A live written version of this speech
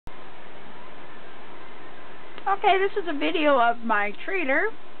Okay, this is a video of my trailer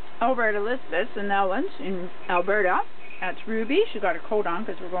over at Elizabeth's and Ellen's in Alberta. That's Ruby. She got her coat on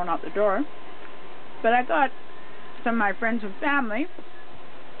because we're going out the door. But I thought some of my friends and family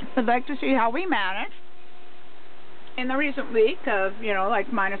would like to see how we manage in the recent week of, you know, like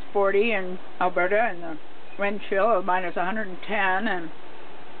 -40 in Alberta and the wind chill of -110. And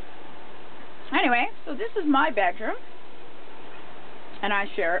anyway, so this is my bedroom, and I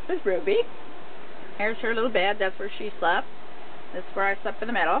share it with Ruby. Here's her little bed. That's where she slept. This is where I slept in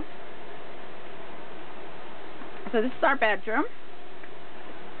the middle. So this is our bedroom.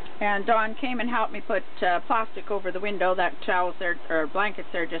 And Dawn came and helped me put plastic over the window. That towels there, or blankets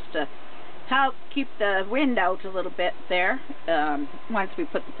there, just to help keep the wind out a little bit there. Once we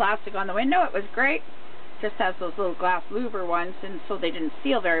put the plastic on the window, it was great. Just has those little glass louver ones, and so they didn't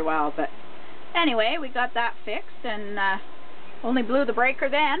seal very well. But anyway, we got that fixed, and only blew the breaker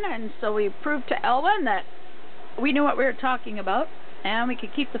then, and so we proved to Elwin that we knew what we were talking about, and we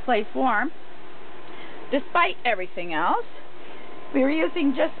could keep the place warm despite everything else. We were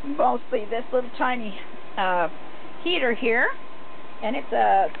using just mostly this little tiny heater here, and it's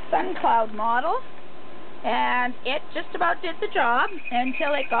a SunCloud model, and it just about did the job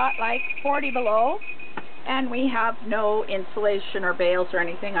until it got like 40 below, and we have no insulation or bales or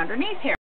anything underneath here.